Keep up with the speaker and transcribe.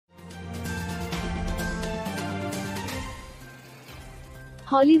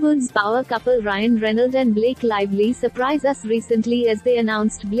Hollywood's power couple Ryan Reynolds and Blake Lively surprised us recently as they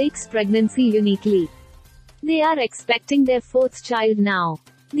announced Blake's pregnancy uniquely. They are expecting their fourth child now.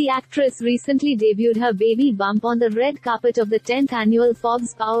 The actress recently debuted her baby bump on the red carpet of the 10th annual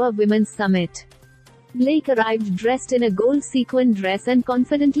Forbes Power Women's Summit. Blake arrived dressed in a gold sequin dress and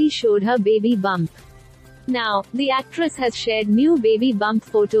confidently showed her baby bump. Now, the actress has shared new baby bump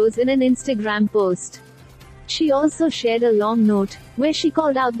photos in an Instagram post. She also shared a long note, where she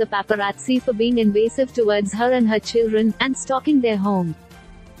called out the paparazzi for being invasive towards her and her children, and stalking their home.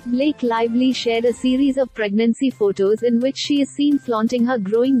 Blake Lively shared a series of pregnancy photos in which she is seen flaunting her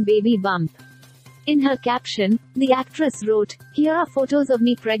growing baby bump. In her caption, the actress wrote, "Here are photos of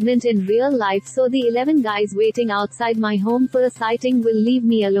me pregnant in real life, so the 11 guys waiting outside my home for a sighting will leave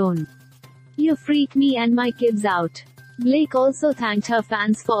me alone. You freak me and my kids out." Blake also thanked her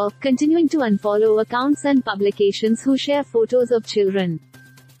fans for continuing to unfollow accounts and publications who share photos of children.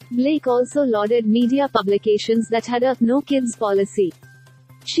 Blake also lauded media publications that had a "no kids" policy.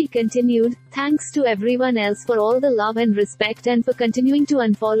 She continued, "Thanks to everyone else for all the love and respect and for continuing to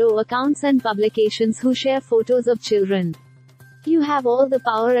unfollow accounts and publications who share photos of children. You have all the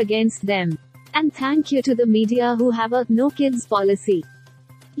power against them. And thank you to the media who have a no kids policy.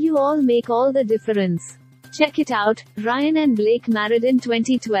 You all make all the difference." Check it out, Ryan and Blake married in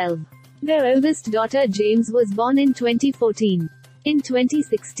 2012. Their eldest daughter James was born in 2014. In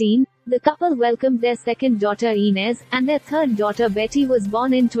 2016, the couple welcomed their second daughter Inez, and their third daughter Betty was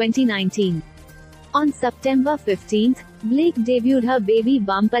born in 2019. On September 15, Blake debuted her baby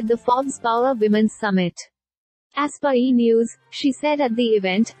bump at the Forbes Power Women's Summit. As per E! News, she said at the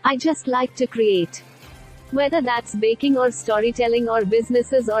event, "I just like to create. Whether that's baking or storytelling or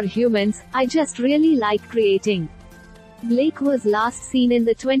businesses or humans, I just really like creating." Blake was last seen in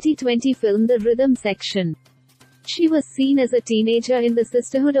the 2020 film The Rhythm Section. She was seen as a teenager in the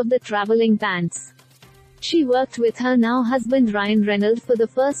Sisterhood of the Traveling Pants. She worked with her now husband Ryan Reynolds for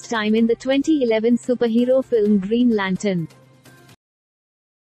the first time in the 2011 superhero film Green Lantern.